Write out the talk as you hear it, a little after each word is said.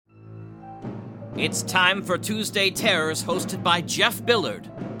It's time for Tuesday Terrors, hosted by Jeff Billard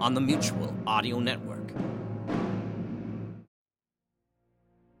on the Mutual Audio Network.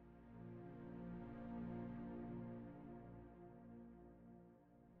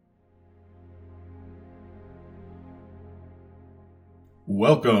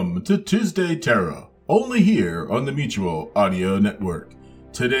 Welcome to Tuesday Terror, only here on the Mutual Audio Network.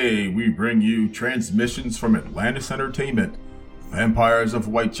 Today we bring you transmissions from Atlantis Entertainment, Vampires of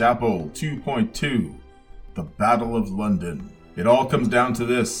Whitechapel 2.2, The Battle of London. It all comes down to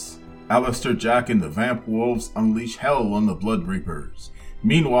this: Alistair Jack and the Vamp Wolves unleash hell on the Blood Reapers.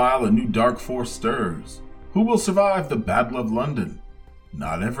 Meanwhile, a new dark force stirs. Who will survive the Battle of London?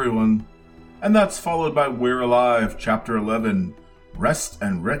 Not everyone. And that's followed by We're Alive, Chapter 11, Rest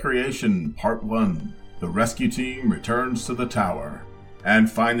and Recreation, Part 1. The rescue team returns to the tower. And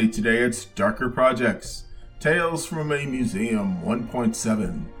finally today it's Darker Projects, Tales from a Museum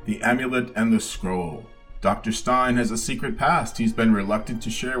 1.7, The Amulet and the Scroll. Dr. Stein has a secret past he's been reluctant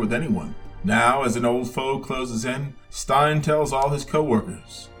to share with anyone. Now, as an old foe closes in, Stein tells all his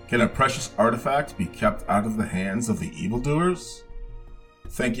co-workers, can a precious artifact be kept out of the hands of the evildoers?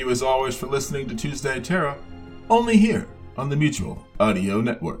 Thank you as always for listening to Tuesday Terror, only here on the Mutual Audio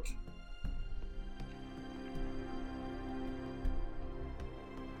Network.